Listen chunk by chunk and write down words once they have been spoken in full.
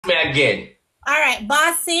me again. All right,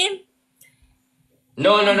 bossy.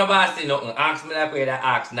 No, bossy, nothing. Ask me that way that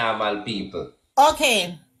ask normal people.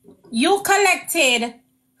 Okay, you collected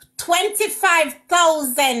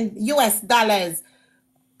 25,000 US dollars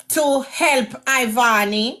to help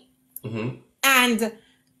Ivany, and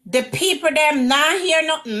the people them not hear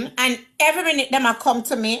nothing, and every minute them a come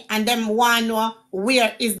to me and them want know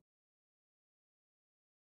where is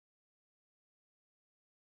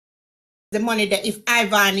the money that if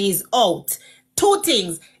Ivany is out. Two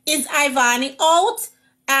things: is Ivany out,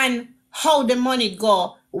 and how the money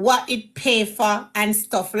go, what it pay for, and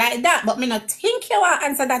stuff like that. But me not think you want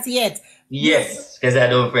answer that yet. Yes, because I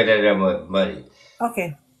don't pay that money.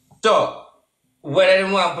 Okay. So, whether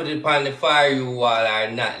they want to put it on the fire you wall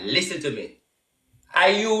or not, listen to me. I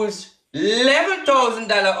use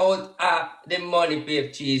 $11,000 out of the money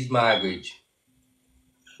pay cheese mortgage.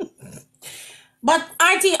 But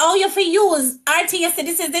RT, how you for use? RT, you say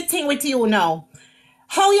this is the thing with you now.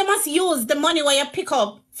 How you must use the money where you pick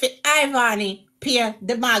up for Ivany pay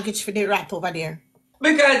the mortgage for the rat over there?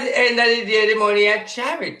 Because at the end of the day, the money is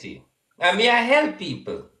charity. I mean, I help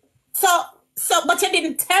people. But you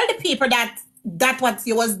didn't tell the people that what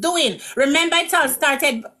you was doing. Remember, it all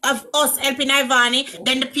started of us helping Ivany.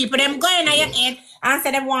 Then the people them going on your head and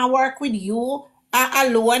say they want to work with you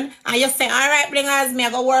alone. And you say, all right, bring us me. I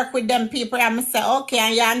go work with them people. And I say, okay,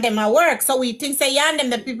 and you and them at work. So we think say you and them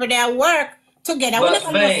the people they work together. But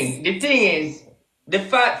bang, the thing is, the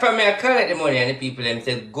fact from me I collect the money and the people them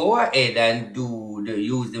say go ahead and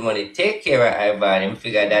use the money, take care of Ivany and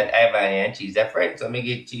figure that Ivany and she's a friend. So me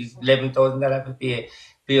get she's $11,000 to pay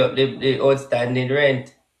up the outstanding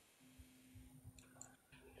rent.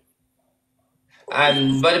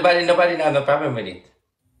 And but nobody have no problem with it.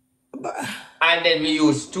 And then we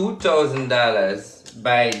use $2,000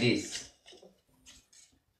 buy this.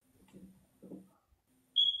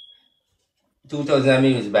 2,000 we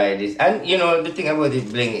use buy this. And you know the thing about the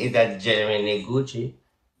bling is that genuinely Gucci.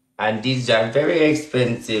 And these are very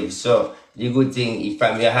expensive. So the good thing if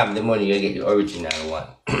you have the money, you get the original one.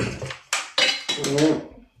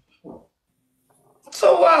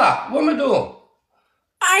 So what? What am I doing?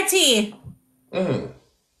 RT,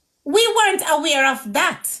 we weren't aware of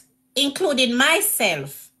that, including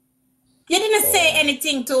myself. You didn't say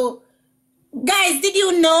anything to guys. Did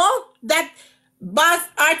you know that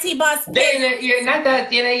Rtboss? Then you're not that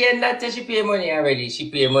she pay money already. She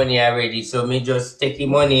pay money already. So me just take the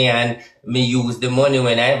money and me use the money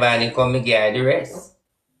when Ivany come and get the rest.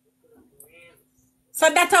 So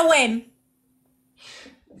that's a when?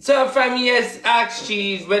 So from yes, ask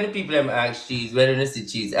cheese, when the people them ask cheese, when they see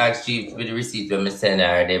cheese, ask cheese with the receipt when me send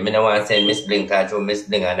her them. I don't want to send Miss Bling card to Miss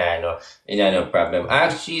Bling and I know, no problem.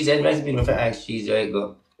 Ask cheese, and must be for ask cheese, there you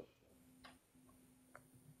go.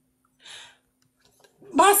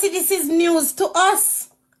 Bossy, this is news to us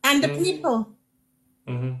and the people.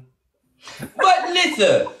 But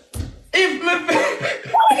listen, if me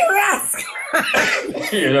What you ask?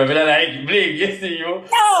 you know, I like Bling, you see you.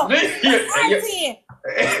 No, Bling, are you serious?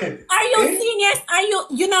 Are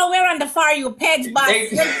you know we're on the For You page, boss?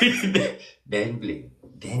 Then Bling.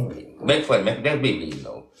 Make fun, make that baby, you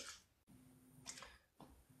know.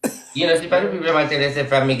 You know, see, if people tell us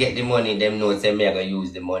if me get the money, them know say me I gonna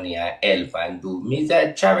use the money and help and do. Me is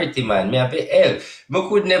a charity man, me have to help. Me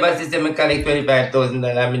could never say me collect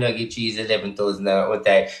 $25,000, me not get cheese $11,000 out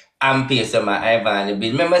there and pay some of Ivany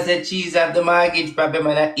bill. Remember say cheese have the mortgage problem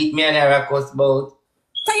and I eat me and I cost both.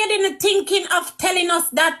 So you didn't thinking of telling us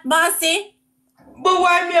that, bossy? But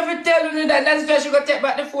why me ever tell you that? That's why she gonna take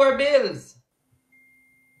back the 4 bills.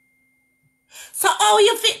 So how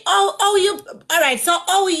you feel? How you? All right. So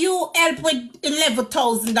how you help with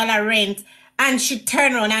 $11,000 rent, and she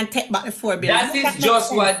turn around and take back the 4 bills? That is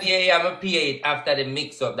just what day I'm pay it after the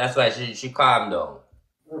mix up. That's why she calmed down.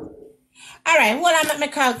 All right. Well, I'm at my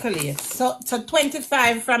calculate. So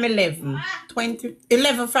 25 from 11.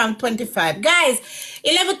 11 from 25. Guys,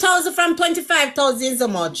 11,000 from 25,000 is how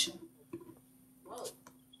much?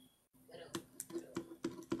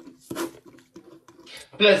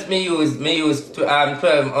 Plus, me use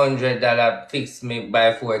 $1,200 fix me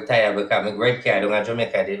buy 4 tire because my great car down in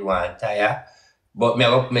Jamaica did 1 tire. But me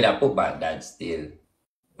that put back that still.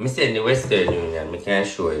 Me say in the Western Union, me can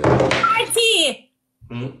show you. RT!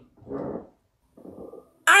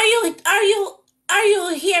 Are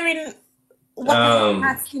you hearing what I'm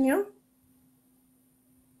asking you?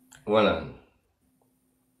 Hold on.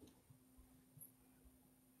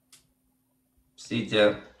 See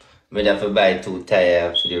ya. Me have to buy 2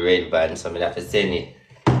 tires for the red van, so me have to send it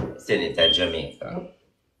to Jamaica.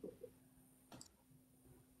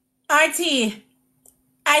 RT,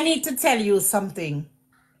 I need to tell you something.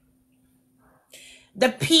 The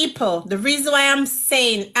people, the reason why I'm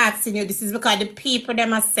saying, asking you this is because the people,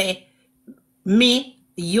 them must say, me,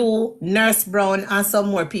 you, Nurse Brown, and some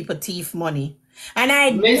more people thief money. And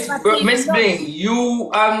I never thief Miss Bling, money. you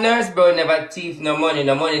Nurse Bro never thief no money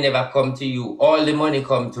never come to you. All the money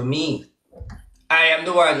come to me. I am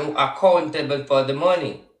the one who accountable for the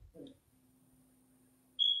money.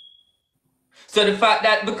 So the fact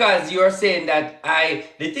that because you're saying that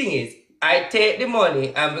the thing is, I take the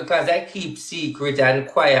money and because I keep secret and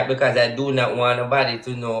quiet because I do not want nobody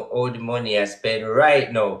to know all the money I spend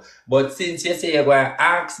right now. But since you say you're going to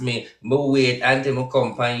ask me, wait until I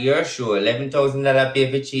come on your show, $11,000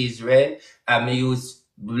 pay for cheese red, and I use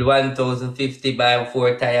 1,050 buy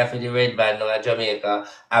 4 tire for the red band now in Jamaica,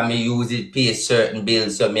 and I use it pay certain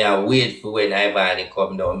bills, so I wait for when Ivany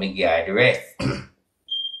come down, me get the rest.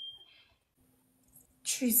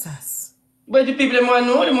 Jesus. But the people that want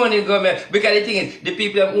to know the money go me. Because the thing is, the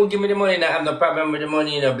people who give me the money, I have no problem with the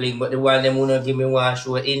money in a blink, but the one them who not give me one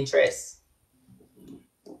show interest.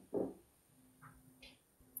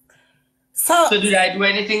 So did I do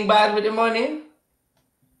anything bad with the money?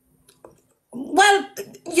 Well,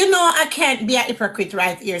 you know, I can't be a hypocrite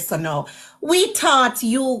right here, so no. We thought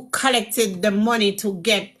you collected the money to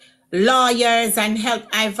get lawyers and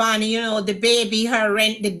help Ivany, you know, the baby, her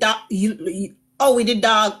rent, the dog, Owie the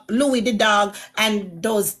dog, Louis the dog, and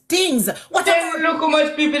those things. What Then look how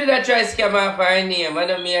much people that try to scam off her name,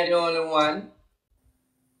 and I'm the only one.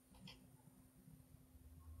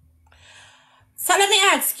 So let me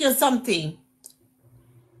ask you something.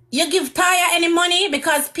 You give Taya any money?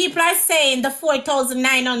 Because people are saying the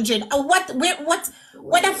 4,900.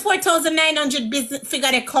 Where the 4,900 business figure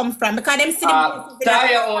they come from? Because them see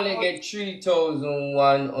Taya only get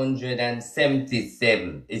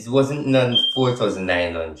 3,177. It wasn't none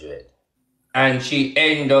 4,900. And she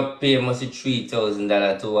end up paying mostly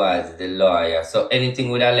 $3,000 towards the lawyer. So anything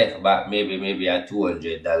would have left back maybe a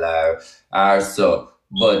 $200 or so.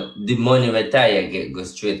 But the money that Taya get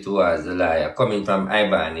goes straight towards the lawyer, coming from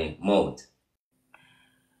Ivany mouth.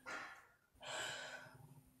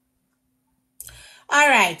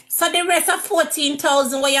 Alright. So the rest of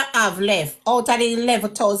 14,000 what you have left out of the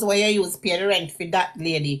 11,000 where you use pay the rent for that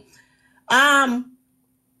lady.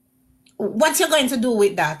 What you going to do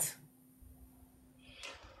with that?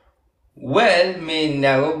 Well, me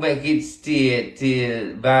now make it stay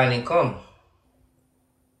till Barney come.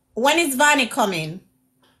 When is Barney coming?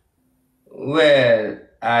 Well,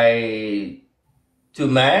 to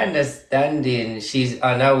my understanding, she's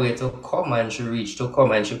on her way to come and she reached to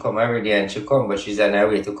come and she come already and she come, but she's on her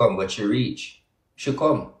way to come, but she reach. She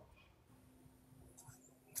come.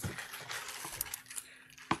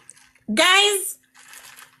 Guys,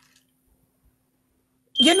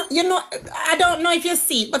 you know, I don't know if you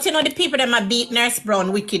see it, but you know the people that might beat Nurse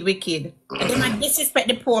Brown wicked. And they might disrespect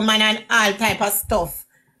the poor man and all type of stuff.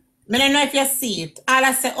 I don't know if you see it. All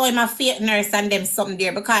I say, oh, I'm a fake nurse and them something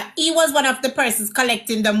there because he was one of the persons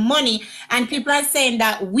collecting the money and people are saying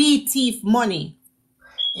that we thief money.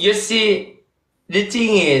 You see, the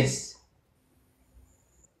thing is,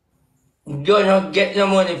 you don't get no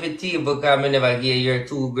money for thief because I never give your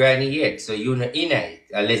 $2,000 yet. So you're not in it.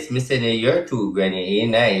 Unless me send you your $2,000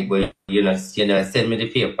 in it, but you know, send me the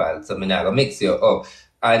PayPal. So I'm not gonna mix you up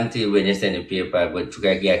until when you send the PayPal, but you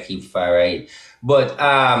gotta keep far right. But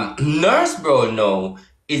Nurse Brown now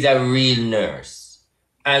is a real nurse.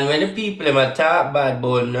 And when the people talk bad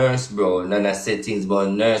about Nurse Brown and I say things about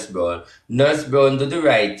Nurse Brown do the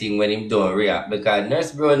right thing when him don't react because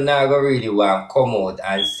Nurse Brown now go really want to come out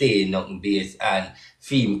and say nothing based on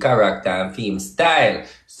film character and film style.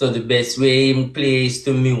 So the best way him plays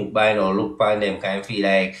to mute by now look upon them kind of feel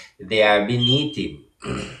like they are beneath him.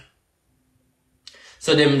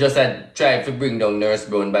 So them just try to bring down Nurse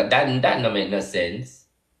Brown, but that don't make no sense.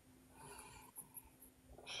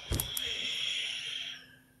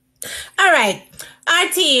 Alright.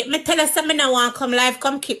 RT, me tell us me now want come live,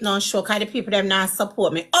 come keep no show, cause the people them not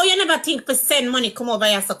support me. Oh, you never think for send money, come over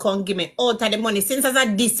here so come give me out of the money. Since as a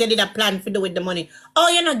this you did a plan for do with the money. Oh,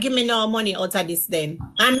 you not give me no money out of this then.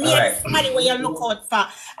 And me right. Somebody where you look out for.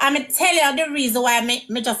 And me tell you the reason why me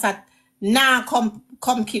just now come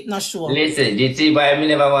keep no show. Listen, you see why me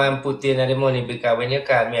never want to put in the money because when you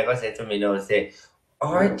call me, I go say to me now say,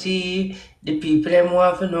 RT, the people them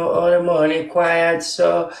want to know all the money quiet,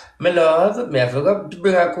 so my love, me I forgot to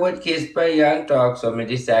bring a court case by you and talk, so me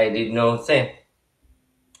decided no say.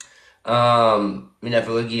 Me not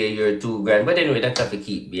forgot give you your $2,000, but anyway, that's have to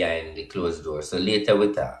keep behind the closed door, so later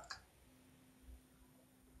we talk.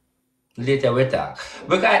 Later we talk.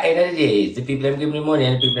 Because at the end of the day, the people them give me money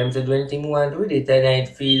and the people them say do anything you want to with it and I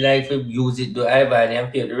feel like we use it to Ivany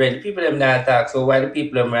and pay the rent. The people them not talk, so why the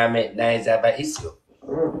people them make nice have an issue?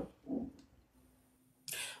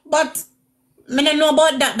 But I don't know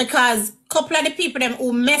about that because couple of the people them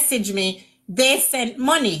who message me, they sent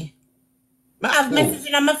money. I have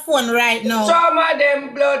messaging on my phone right now. Some of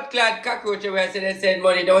them blood clot cockroaches where say they send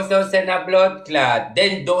money, don't send a blood clot.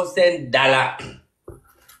 Then don't send dollar.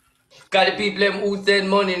 Because the people them who send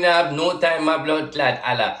money now have no time my blood clot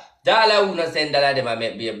Allah. Dollar who not send dollar them I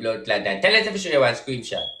make be a blood clot. And tell us if you show you one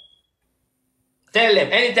screenshot. Tell them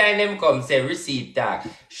anytime them come say receipt tag.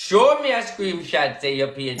 Show me a screenshot say you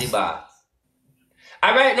pay the boss.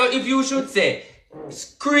 Alright now if you should say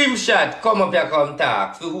screenshot come up here come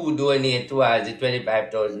talk for who donate towards the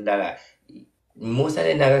 $25,000. Most of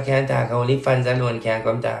them never can talk, only fans alone can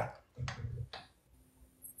come talk.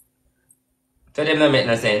 So them not make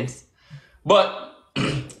no sense. But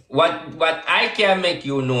what I can make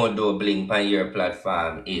you know though, Blink on your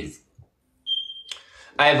platform is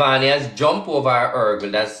Ivany has jumped over her hurdle.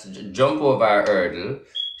 That's jump over her hurdle.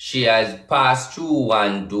 She has passed through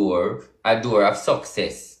one door, a door of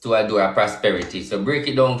success to a door of prosperity. So break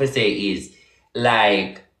it down for say is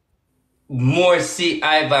like more see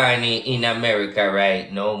Ivany in America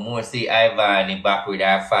right now. More see Ivany back with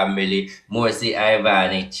her family. More see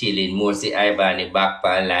Ivany chilling. More see Ivany back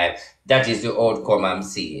on life. That is the outcome I'm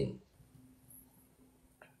seeing.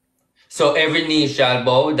 So every knee shall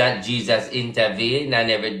bow that Jesus intervened,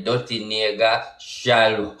 and every dirty nigger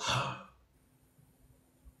shall.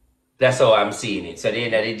 That's how I'm seeing it. So the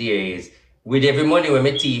end of the day is, with every money with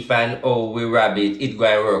my teeth and oh we rob it, it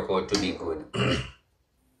going to work out to be good.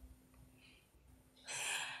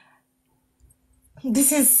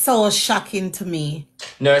 This is so shocking to me.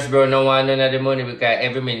 Nurse bro, no want none of the money because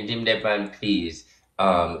every minute him depend, please.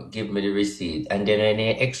 Give me the receipt. And then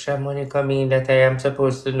any extra money coming that I am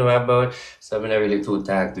supposed to know about. So I'm not really too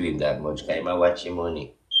talk to him that much because I'm watching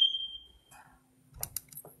money.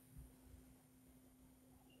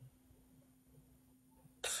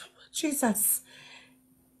 Jesus.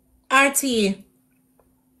 RT.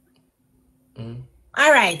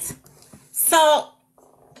 All right. So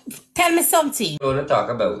tell me something. You want to talk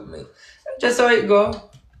about me. Just how it go.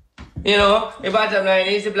 You know, the bottom line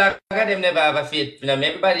is the black guy them never have a faith. You know,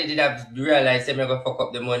 everybody did have to realize them gonna fuck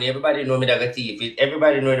up the money. Everybody know me that go thief it.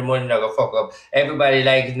 Everybody know the money that go fuck up. Everybody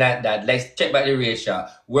like not that. Like check back the ratio.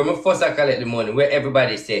 When me first I collect the money, where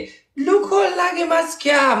everybody say, look how long him a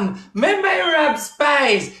scam. Remember he rob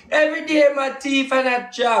spies. Every day my thief and a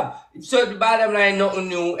job. So the bottom line nothing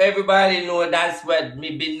new. Everybody know that's what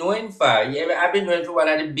me been knowing for. Yeah, I've been knowing for one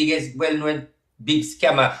of the biggest well-known big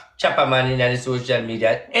scammer, chopper man in the social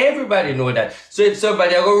media. Everybody know that. So if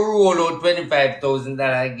somebody go roll out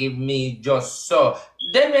 $25,000 give me just so,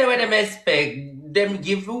 then when them expect them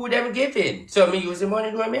give who them giving. So me use the money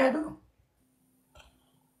do what me I do.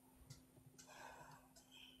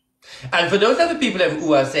 And for those other people them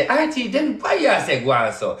who are say, RT, then why you say go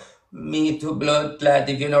on so? Me to blood clot,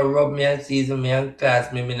 if you not rub me and season me and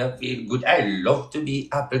class me not feel good. I love to be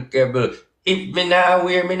applicable. If me not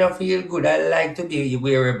wear, me not feel good. I like to be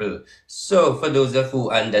wearable. So, for those of who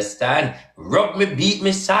understand, rub me, beat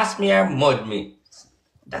me, sass me, or mud me.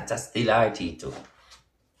 That's a still RT too.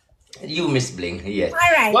 You Miss Bling, yes. All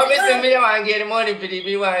right. What me say, me don't want to get the money for this.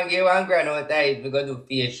 Me want to get $1 grand out of it. Me go do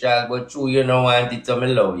facial, but true, you don't want it, so me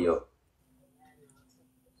love you.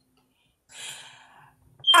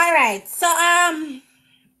 All right. So,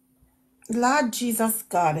 Lord Jesus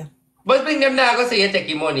God. But Bling them now go say you take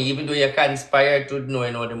your money, even though you conspire to know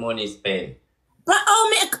how the money is spent. But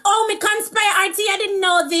me conspire, RT. I didn't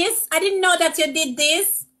know this. I didn't know that you did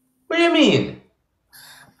this. What do you mean?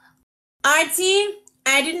 RT,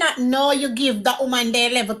 I did not know you give that woman there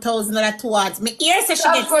 $11,000 towards me. Here says she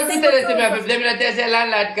Of gets course, you tell it to me. $7,000. If them not tell say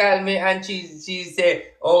landlord call me and she say,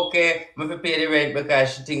 okay, me fi pay the rent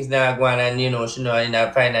because she thinks now go on and you know she know in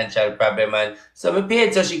a financial problem and so me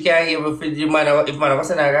paid so she can hear if the man if man was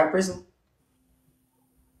in a prison.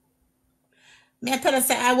 Me I tell her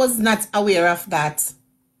say I was not aware of that.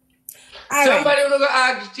 All right. Somebody will go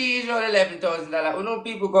ask cheese or $11,000. You know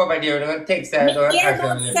people go over there and text her Me and hear ask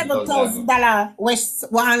her about $11,000.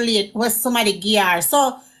 $7,000 was somebody give her.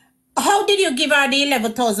 So how did you give her the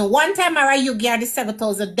 11,000? One time or you give her the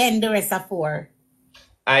 7,000, then the rest are for?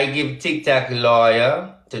 I give TikTok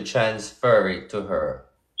lawyer to transfer it to her.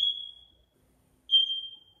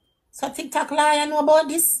 So TikTok lawyer know about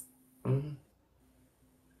this? Mm-hmm.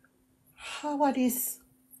 How about this?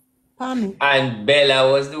 Pardon me. And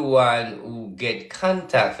Bella was the one who get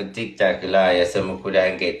contact for TikTok lawyer, so I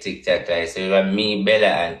could get TikTok lawyer. So it was me, Bella,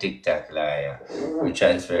 and TikTok lawyer. We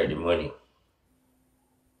transfer the money.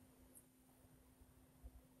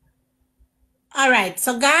 All right,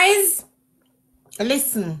 so guys,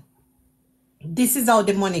 listen. This is how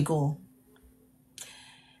the money go.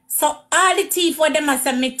 So all the thief what them must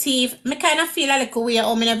me thief, me kind of feel like we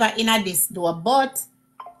are me never in at this door, but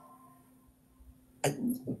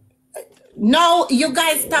now you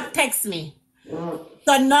guys stop text me.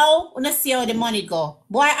 So now we see how the money go.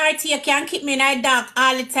 Boy, RT, you can't keep me in the dark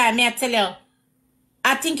all the time. I tell you,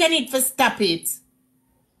 I think I need to stop it.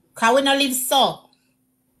 Cause we not live so.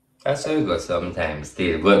 That's how it goes sometimes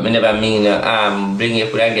still. But me never mean bring you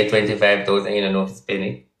food and get 25,000, you don't know if spend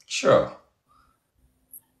it. Sure.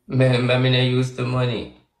 Remember, me not use the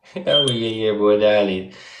money. How we hear about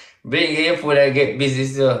darling. Bring your food and get busy,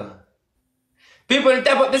 so. People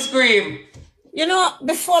tap up the screen. You know,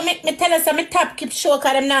 before me tell us me tap keep show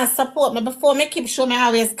cause them not support me. Before me keep show me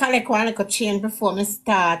always collect one little change before me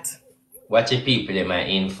start. Watch the people they might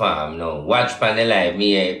inform now. Watch pan the live.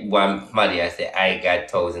 Me one money I say I got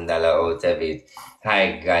 $1,000 out of it.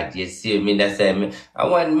 I got you see me that say me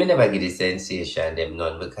me never get the sensation them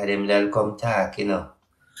none because them they'll come talk, you know.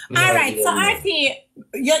 Alright, so RT,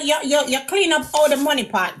 you clean up all the money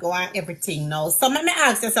part go and everything now. So let me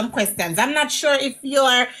ask you some questions. I'm not sure if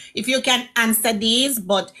you can answer these,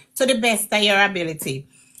 but to the best of your ability.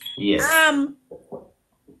 Yes.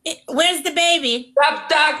 Where's the baby? Stop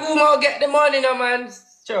talk, who get the money no man.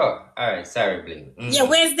 Sure. Alright, sorry, Bling. Yeah,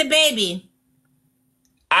 where's the baby?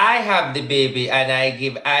 I have the baby and I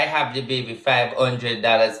have the baby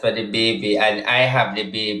 $500 for the baby and I have the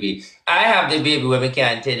baby. I have the baby when we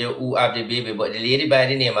can't tell you who have the baby, but the lady by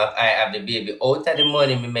the name of I have the baby. Out of the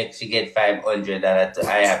money me make she get $500 to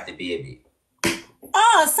I have the baby.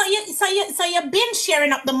 Oh, so you've been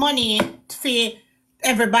sharing up the money for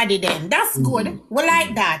everybody then. That's good. We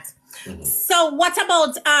like that. So what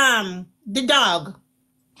about the dog?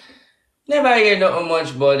 Never hear nothing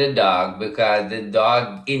much about the dog because the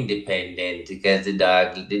dog independent. Because the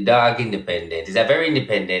dog independent. It's a very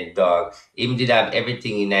independent dog. Him did have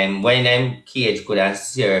everything in him. When him cage could have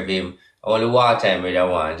serve him only water him with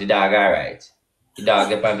want. The dog alright. The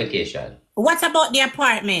dog up on vacation. What about the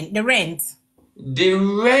apartment, the rent? The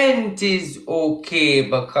rent is okay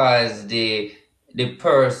because the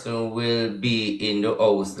person will be in the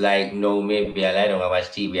house like no maybe I don't watch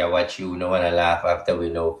TV, I watch you, no wanna laugh after we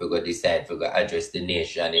know if we go decide if we go address the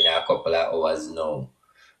nation in a couple of hours now.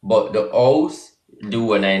 But the house, the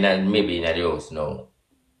one I not maybe in the house now.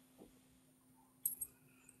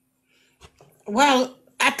 Well,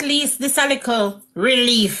 at least this a little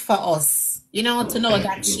relief for us, you know, to know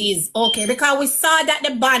that she's okay. Because we saw that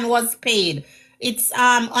the bond was paid. It's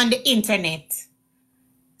on the internet.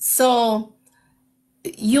 So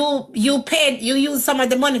you use some of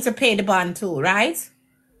the money to pay the bond too, right?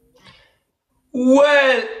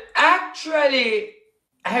 Well, actually,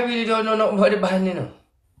 I really don't know nothing about the band, you know.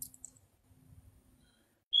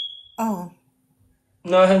 Oh.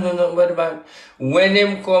 No, I don't know nothing about the band. When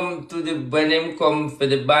them come for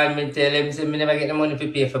the band, me tell them say me never get the money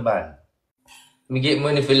to pay for band. Me get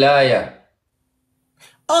money for lawyer.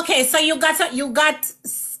 Okay, so you got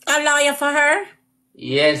a lawyer for her?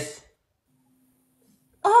 Yes.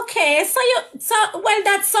 Okay, so well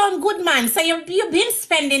that sounds good, man. So you've been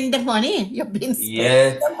spending the money. You've been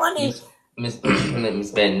spending the money. Let me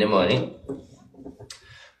spend the money.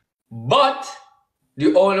 But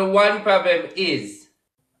the only one problem is,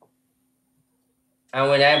 and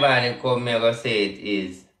when Ivany come, me I go say it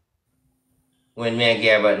is, when me I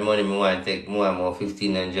get about the money, me want to take more and more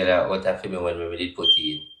 $1,500 out of me when we did put it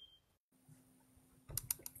in.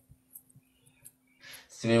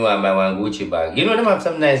 So me want buy one Gucci bag. You know them have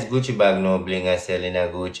some nice Gucci bag now, Bling and selling a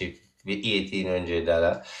Gucci for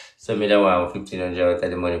 $1,800. So me don't want $1,500 out of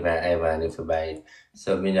the money for Ivany to buy it.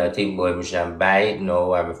 So me don't think boy me should buy it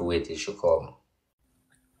now or me for wait till she come.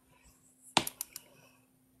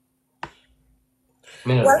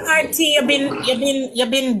 Well, RT, you've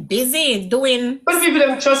been busy doing. But the people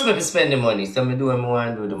don't trust me to spend the money, so me do what I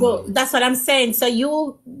want to do the money. That's what I'm saying. So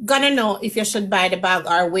you gonna know if you should buy the bag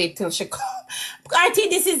or wait till she come. RT,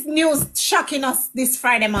 this is news shocking us this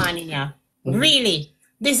Friday morning, yeah. Really,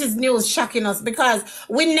 this is news shocking us because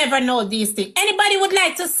we never know these things. Anybody would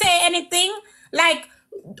like to say anything? Like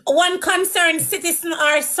one concerned citizen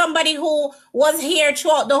or somebody who was here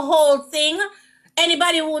throughout the whole thing?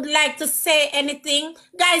 Anybody who would like to say anything?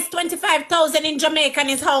 Guys, 25,000 in Jamaican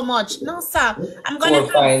is how much? No, sir. I'm gonna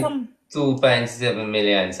have some. 2.7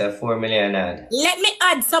 million, so 4 million odd. Let me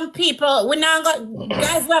add some people. We now got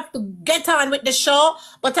guys. We have to get on with the show,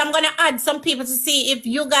 but I'm gonna add some people to see if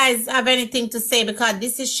you guys have anything to say because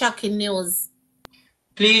this is shocking news.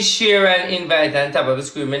 Please share and invite on top of the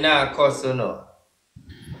screen. Me nah cuss you know.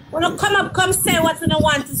 Well, come up, come say what you don't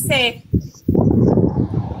want to say.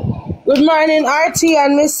 Good morning, RT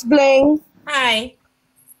and Miss Bling. Hi.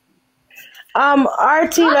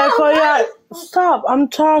 RT, like, oh yeah, stop. I'm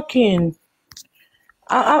talking.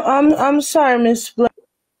 I'm sorry, Miss Bling.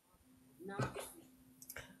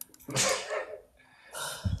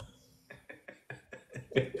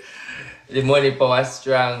 The money power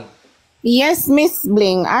strong. Yes, Miss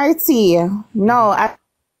Bling, RT. No,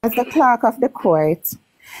 as the clerk of the court,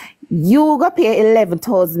 you go pay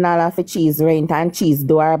 $11,000 for cheese rent and cheese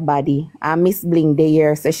do her body. And Miss Bling the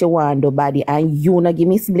year say she want do body and you no give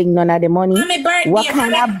Miss Bling none of the money. What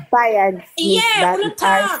kind of bias is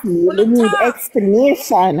that? RT? You need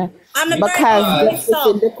explanation because this is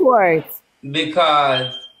in the court.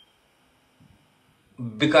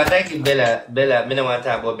 Because I give Bella, me don't want to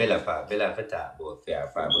talk about Bella for talk about fair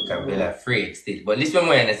for because Bella afraid still. But listen,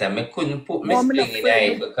 I understand. I couldn't put Miss Bling in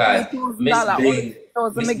it because Miss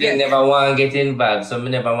Bling never want to get involved, so I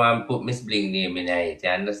never want to put Miss Bling name in it. You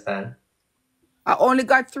understand? I only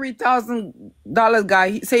got $3,000, guy.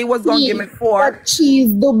 He say he was gonna give me $4,000. But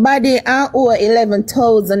cheese do body and owe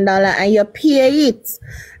 $11,000 and you pay it.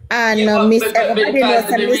 And Miss everybody knows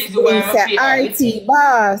that Miss Bling say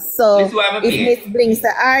Rtboss. So if Miss Bling say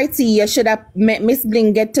RT, you should have met Miss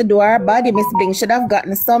Bling get to do her body. Miss Bling should have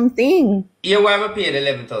gotten something. Yeah, why am I paying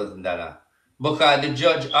 $11,000? Because the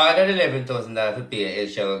judge ordered $11,000 to pay El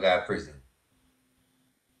Shago go to prison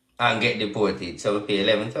and get deported. So we pay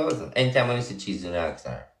 $11,000. Anytime when you see cheese in the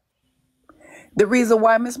her. The reason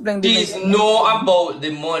why Miss Bling Cheese know about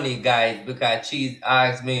the money, guys, because Cheese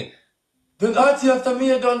asked me, "Then RT after me,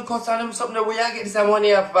 you done cost on them something where you get this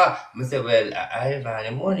money after?" I said, "Well, I have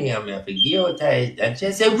any money, I'm going to give out it." And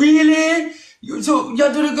she said, "Really? So you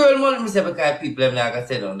do the girl money?" I said, "Because people have not going to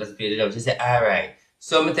say no, just pay it up." She said, "All right."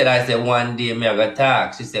 So I tell her, I said, "One day I'm going to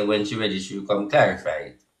talk." She said, when she ready, she will come clarify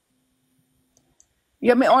it.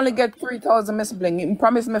 Yeah, me only get 3,000, Miss Bling. He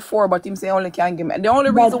promised me 4, but him say only can't give me. The only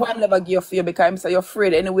reason why I never give for you because him say you're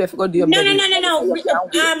afraid anyway if you go do your No.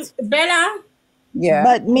 Bella. Yeah.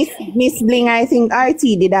 But Miss Bling, I think RT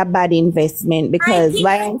did a bad investment because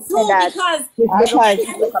why I say that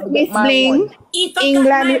because Miss Bling,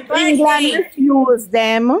 England refused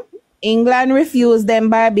them. England refused them.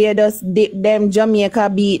 Barbados dip them. Jamaica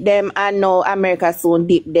beat them, and now America soon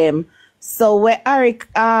dip them. So where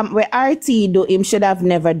RT do, him should have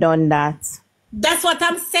never done that. That's what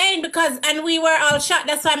I'm saying and we were all shocked.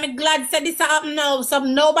 That's why I'm glad said this happen now. So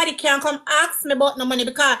nobody can come ask me about no money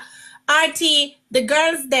because RT, the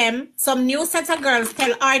girls some new set of girls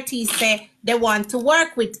tell RT say they want to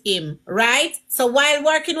work with him, right? So while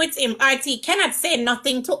working with him, RT cannot say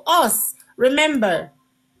nothing to us. Remember.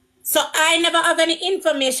 So I never have any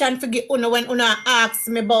information to get when Una asks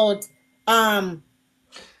me about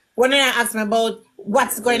when I ask me about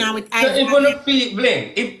what's going on with Ivany. So if you don't feel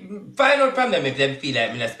blame, find out from them if they feel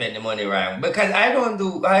like me not spend the money wrong. Because I don't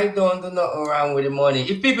do nothing wrong with the money.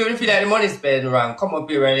 If people feel like the money is spent wrong, come up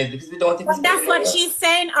here and because we don't think. But that's what she's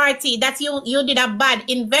saying, RT, that you did a bad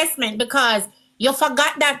investment because you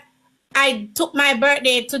forgot that I took my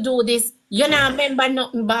birthday to do this. You not remember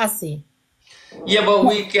nothing, bossy. Yeah, but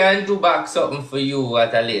we can do back something for you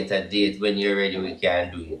at a later date when you're ready. We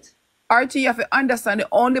can do it. RT, you have to understand the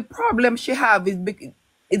only problem she have is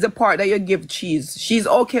the part that you give cheese. She's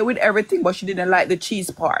okay with everything, but she didn't like the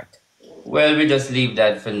cheese part. Well, we just leave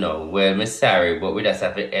that for now. Well, I'm sorry, but we just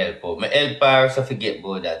have to help her. I help her, so forget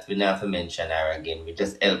about that. We don't have to mention her again. We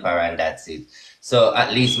just help her and that's it. So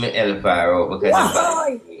at least me help her out because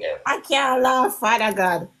I can't laugh, Father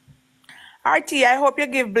God. RT, I hope you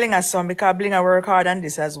give Bling a son because Bling a work hard on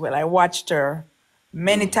this as well. I watched her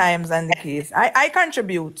many times on the case. I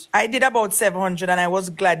contribute. I did about 700 and I was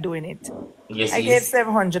glad doing it. Yes, I gave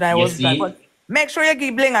 700. I was glad. But make sure you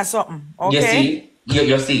give Bling a something, okay?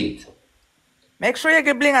 You see it. Make sure you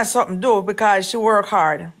give Bling a something, though, because she work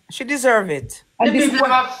hard. She deserve it. And the people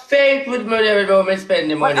have faith with money without me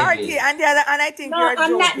spending money. But RT, and I think you're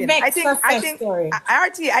joking.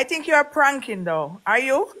 I think you're pranking, though. Are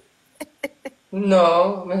you?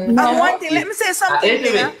 No. And one thing, let me say something.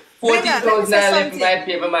 $40,000 might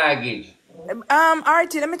pay my mortgage.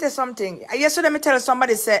 RT, let me tell you something. Yesterday, let me tell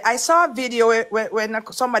somebody said I saw a video when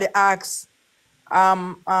somebody asked,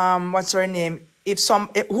 what's her name?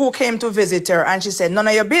 Who came to visit her, and she said none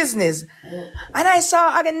of your business. And I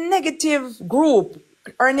saw a negative group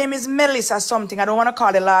her name is Melissa something. I don't want to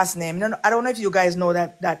call the last name. No, I don't know if you guys know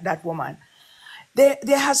that woman. There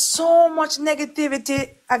has so much negativity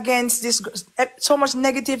against this, so much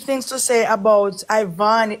negative things to say about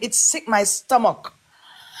Ivany. It sick my stomach.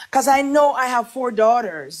 Because I know I have 4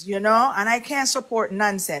 daughters, you know, and I can't support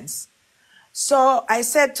nonsense. So I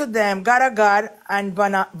said to them, God, and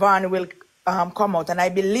Van will come out. And I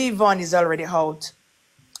believe Van is already out.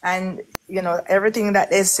 And, you know, everything that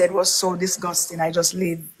they said was so disgusting. I just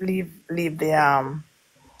leave the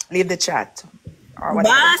chat. Or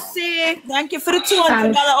whatever. Bossy, thank you for the $200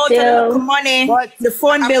 I'm out of the still money. But The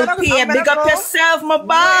phone I'm bill gonna- paid. I'm gonna Big up go. yourself, my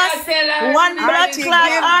boss. One blood Auntie, clot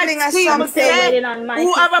give arts Bling a people I'm still say, waiting on my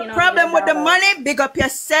who have a problem with the $1,500. money, big up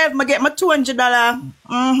yourself. I get my $200.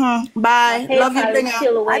 Bye. My Love you, PayPal is Blinger.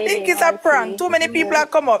 still I think waiting, it's a prank. RT. Too many people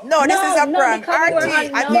have come up. No, this is a prank. because we were RT, on,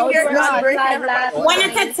 I no, think we you're were just on breaking live everybody. last One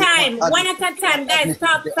at a night. time. One at a time, guys.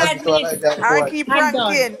 Talk 5 minutes. RT I'm done.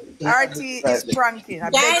 pranking. RT is pranking. I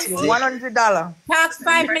bet Guys, you $100. talk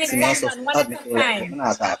 5 minutes. I'm done. One at a time.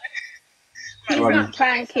 He's not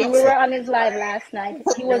pranking. We were on his live last night.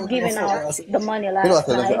 He was giving out the money last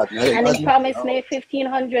night. And he promised me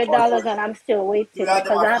 $1,500 and I'm still waiting because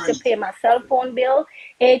I have to pay my cell phone bill.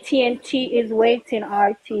 AT&T is waiting,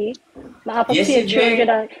 RT. I have to Yes, pay you did.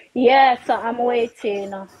 $300. Yeah, so I'm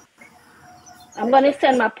waiting. I'm gonna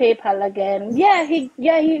send my PayPal again. He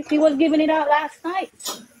was giving it out last night.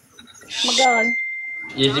 My God.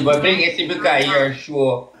 You see, but bring it because your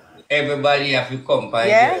show, everybody have to come by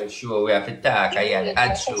Yeah? your show. We have to talk. I had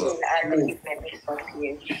ad show.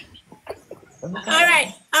 All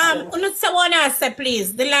right. Let's someone else say,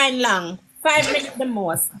 please. The line long. 5 minutes the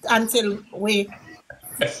most until we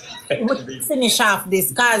finish off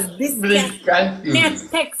this. Cause this Please can confuse.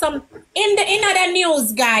 take some in other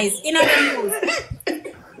news, guys. In other news.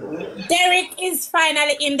 Derek is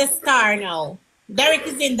finally in the Star now. Derek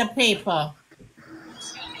is in the paper.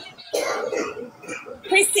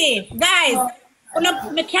 Chrissy, guys,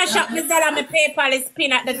 me cash up me Zella, my PayPal is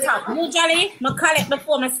pinned at the top. Usually, me call it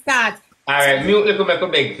before me start. Alright, mute little make a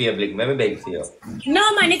beg for you, Blink. Let me beg for you.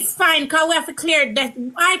 No man, it's fine, cause we have to clear that.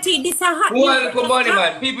 RT, this a hot Who news. want little money,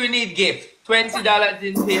 man? People need gift. $20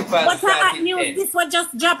 in PayPal. What's a hot starting news? 10. This was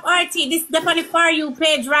just drop RT. This definitely for you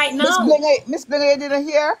page right now. Miss Blinger, you didn't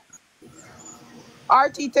hear?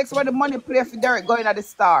 RT takes away the money play for Derek going at the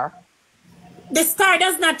Star. The Star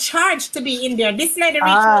does not charge to be in there. This lady reached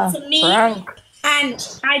out to me. Frank.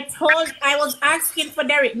 And I was asking for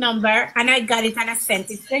Derek's number and I got it and I sent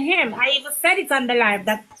it to him. I even said it on the live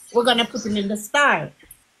that we're going to put him in the Star.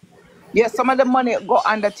 Yeah, some of the money go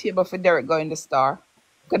on the table for Derek going the Star.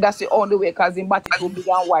 Because that's the only way, because in body too big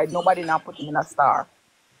and wide, nobody now put him in a Star.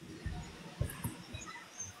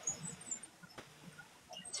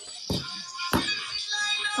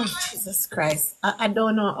 Oh, Jesus Christ. I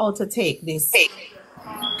don't know how to take this.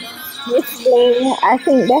 Miss Bling, I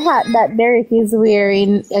think the hat that Derek is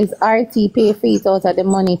wearing is RT pay for it out of the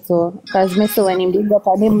money too. Because me saw when him did go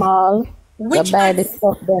to the mall to buy the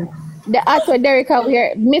stuff then. The hat where Derek are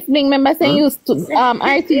wear, Miss Bling remember saying used to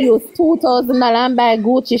RT used $2,000 and buy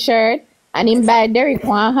Gucci shirt and him buy Derek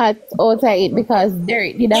one hat out of it because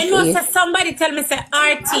Derek did that. You know, so somebody tell me say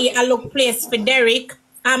RT I look place for Derek.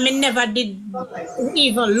 I never did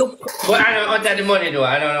even look. But I don't want the money though.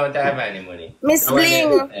 I don't want to have any money. Miss I want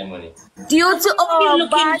Bling, any money. due to all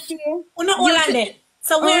Bossy. No, hold on there.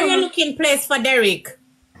 So where you looking place for Derek?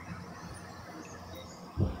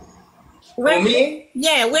 Where, For me?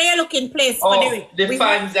 Yeah, where you looking place for Oh, Derek? the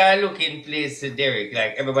fans are looking place for Derek.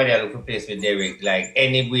 Like, everybody are looking place for Derek. Like,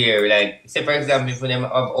 anywhere. Like, say, for example, if we have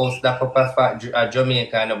house that up a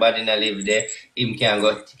Jamaica, nobody not live there, him can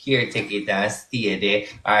go take it and stay there.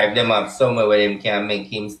 Or if them have somewhere where them can make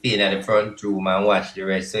him stay in the front room and watch the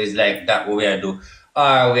rest. So it's like that what we are do.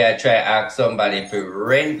 Or we are try to ask somebody to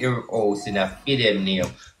rent your house in a feed them name.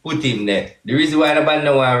 Put him there. The reason why nobody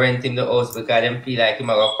don't want to rent him the house because them feel like him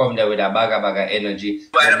going to come there with a bag of energy.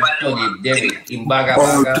 But Derek, in bag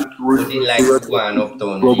of put it like one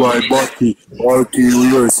uptown. Go buy Batty. RT,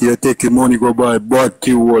 you take your money, go buy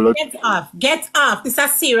Batty. Get off. Get off. This is a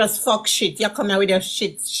serious fuck shit. You come here with your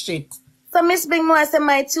shit. So Miss Bling I say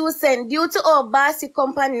my 2 cents due to our Bossy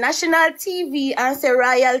company national TV and say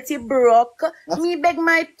royalty broke. Me beg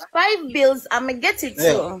my 5 bills and me get it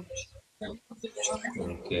too.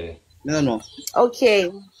 Okay. No.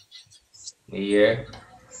 Okay. Yeah.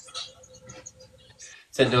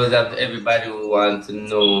 So those of everybody who want to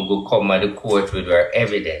know, go come at the court with our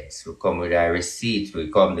evidence. We come with our receipt.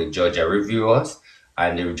 We come, the judge will review us.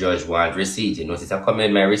 And the judge want receipt. You notice I come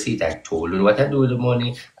in my receipt. I told you what I do with the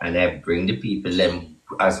money. And I bring the people them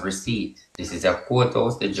as receipt. This is a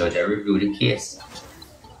courthouse. The judge will review the case.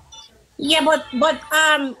 Yeah, but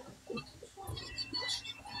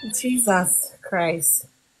Jesus Christ.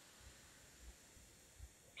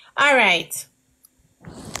 All right.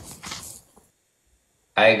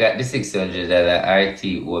 I got the $600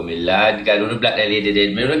 RT owe me. Lord God, when the black lady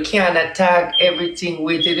did, me can't attack everything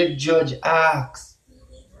with the judge asks.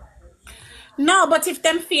 No, but if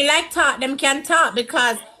them feel like talk, them can talk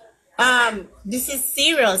because this is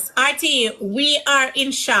serious. RT, we are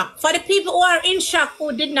in shock. For the people who are in shock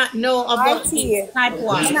who did not know about this, type I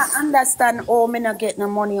one. not understand how me not get no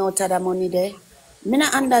money out of the money there. Me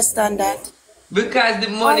not understand that. Because the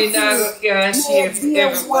money now can't share for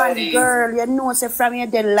everybody. One girl, you know, say from your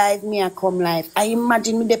dead life, me I come life. I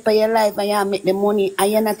imagine me dey pay your life and you make the money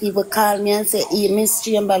and you not even call me and say, hey, Miss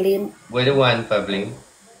Chamberlain. We're the one, Pabling.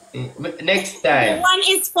 Next The time. one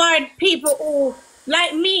is for people who,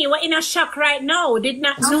 like me, were in a shock right now, did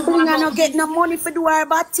not know. I not get no money for do our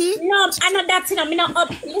body. No, I know that's it. Me not up.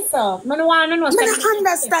 Listen, I don't want to know. Me not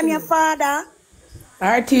understand your father.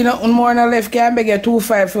 RT, nothing more than left. Can I beg you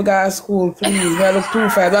 2.5 for go to school, please? Me look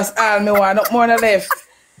 2.5. That's all me want. Nothing more than left.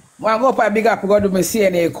 I want to go up a big up go do my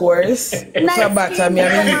CNA course. Nice for batter me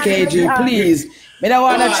and EKG, please. Me don't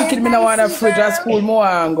want a chicken, me don't want a fridge at school. More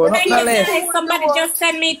and go. Nothing left. Somebody just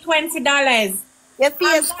send me $20. Your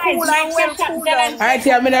face cool and well cool down. RT,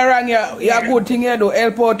 I'm not wrong you. You're a good thing you do.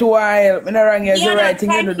 Help out to help. I'm not wrong you. It's the right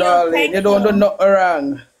thing you do, darling. You don't do nothing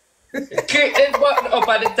wrong. Click this button up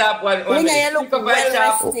at the top one. Look up at the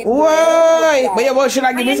top. Why? But you should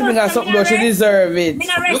have given Miss Blinger something though. She deserve it.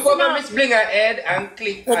 Look over Miss Blinger head and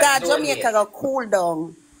click. You got Jamaica go cool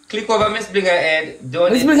down. Click over Miss Blinger head.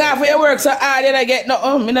 Miss Blinger, for your work so hard, you don't get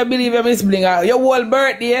nothing. I don't believe you, Miss Blinger. Your whole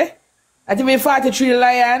birthday, I think me 43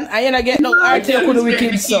 lion, and you don't get no RT you could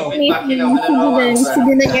wicked so. She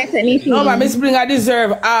didn't get anything. No, but Miss Blinger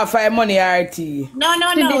deserve half her money, RT. No.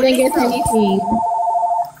 She didn't get anything.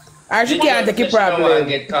 Or she can't take a problem.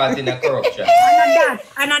 Get caught in a corruption.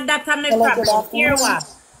 I know that I'm a problem. Here what?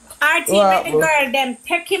 RT let the girl them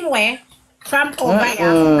take him away from over here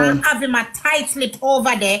and have him a tight lip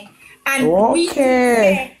over there. And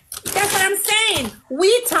okay. That's what I'm saying.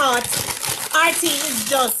 We thought RT is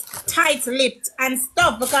just tight-lipped and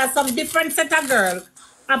stuff because some different set of girls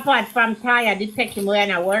apart from Taya did take him away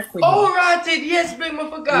and I work with him. Oh, Rotted, yes, bring me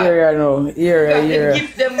forgot. Yeah, I know. Yeah.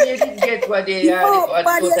 Give them they didn't get what they had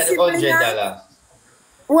 $100.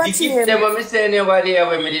 What's you give them what me saying over there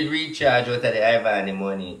when me did recharge out of the Ivany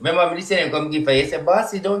money. Remember me saying come give her, you say,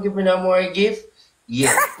 boss, you don't give me no more gift?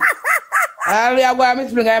 Yeah. All we are going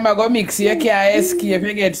to bring I'm going to mix you can't escape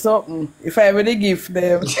you get something. If I ever give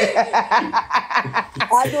them.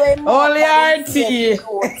 Only RT.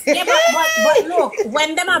 Yeah, but look,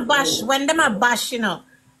 when them a bash, you know,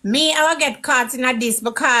 me I will get caught in this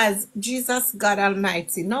because Jesus God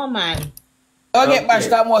Almighty, no man. I'll get bashed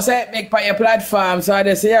that most make on your platform, so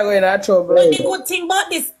they say you're going to trouble. But the good thing about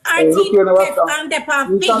this, RT and the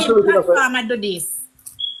platform I do this.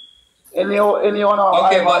 Anyone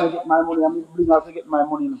okay, but get my money, I'm bring out to get my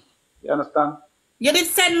money now. You understand? You did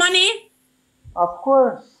send money? Of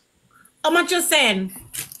course. How much you send?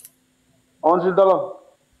 $100.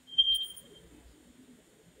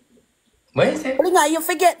 What you say? Blinger, you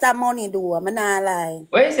forget that money, though. I'm not lying.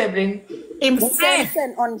 What you say, Bling? Him say.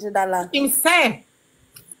 Send $100. Him say.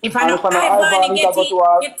 If I don't Ivany get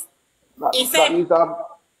it, he said. That means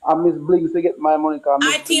I'm Miss Bling to get my money.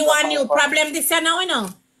 RT one new problem this year now, you know.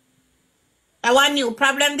 I want new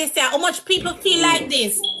problem this year. How much people feel like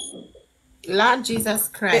this? Lord Jesus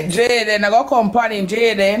Christ. Jaden, I go company him,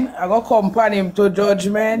 Jaden. I go company him to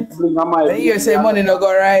judgment. Then you say money no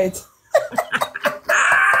go right.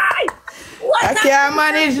 I can't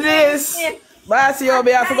manage this. Boss, you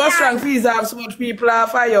be have to go strong fees have so much people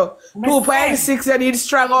off for you. 2.6 you need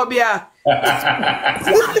strong up here.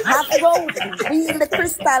 Have to go be in the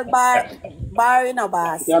crystal bar in a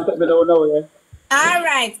boss. Can't take me down now, yeah? All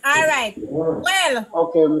right. Well.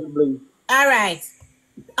 Okay, Miss Bling. All right.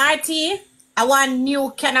 RT, I want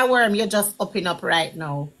new can of worm you just open up right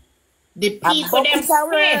now. The people them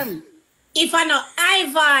say, if I know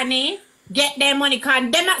Ivany get their money,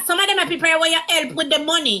 can them some of them are people where you help with the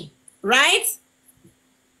money, right?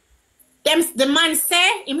 The man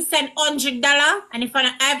say him send $100 and if I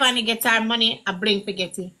know Ivany get our money, I bring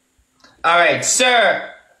spaghetti. All right,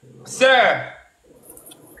 sir.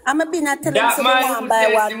 I'm a been at that man who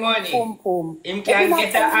sends the money, pum. Him can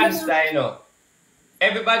get an answer, you know.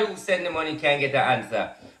 Everybody who send the money can get an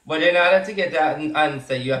answer. But in order to get an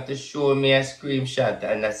answer, you have to show me a screenshot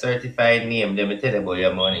and a certified name. Let me tell you about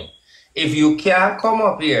your money. If you can't come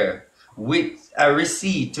up here with a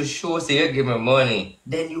receipt to show say you give me money,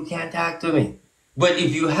 then you can't talk to me. But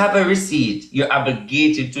if you have a receipt, you're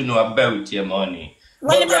obligated to know about your money.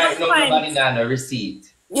 Well, but right now, nobody has a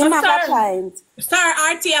receipt. You have a point. Sir,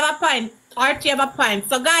 RT have a point. RT have a point.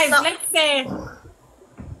 So guys, let's say.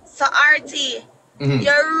 So RT,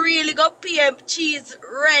 you really go pay cheese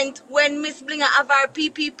rent when Miss Blinger have her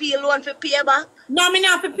PPP loan for pay back? No, me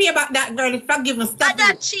not for pay back that girl. It's forgiven. Stop.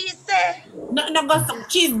 That cheese say. No, go some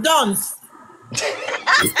cheese dons. So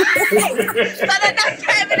that's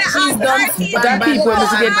why cheese dons. That people need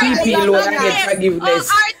to get PP loan and get forgiveness.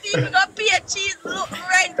 RT, you go pay cheese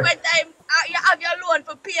rent when time you have your loan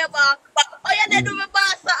for pay back. Oh, you did do my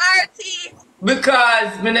boss, RT.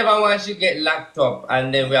 Because we never want you to get locked up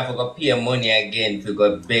and then we have to go pay money again to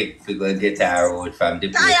go beg to go get our road from the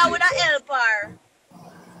police. Taya with a helper.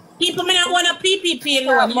 People may not want a PPP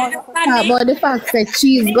loan. But the fact that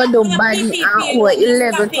cheese got the body and owe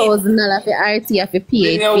 $11,000 for RT for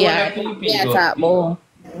pay. Yeah, talk about.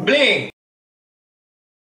 Bling.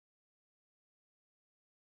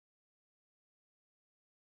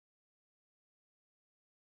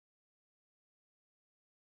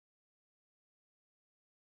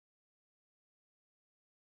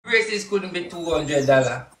 Braces couldn't be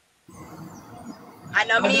 $200. I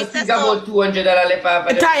know me say about $200 left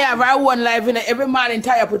after Taya have her own life in it. Every morning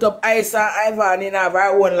Taya put up Ice and Ivany in have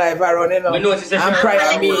her own life around, you know. And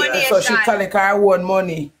prior me, so she collect her own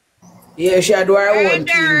money. Yeah, she do her own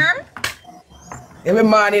thing. Every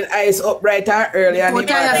morning Ice up right and early and Taya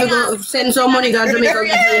have to go send some money to Jamaica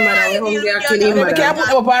give him mother. We hungry and kill him mother. We can't put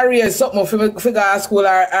up and raise something for go to school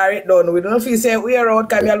or it done. We don't know if you say we are out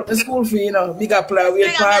because we are looking school fee, you know. Big apply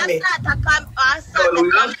wait for me. I start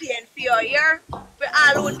a campaign for your year. We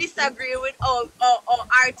all who disagree with our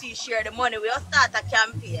RT share the money. We'll start a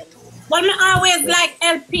campaign. Well, me always like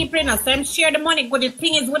help people, you know, so I'm share the money. But the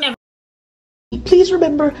thing is, whenever. Please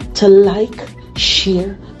remember to like,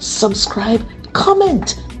 share, subscribe,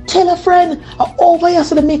 comment, tell a friend. Over here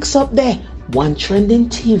to the mix up there. One Trending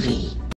TV.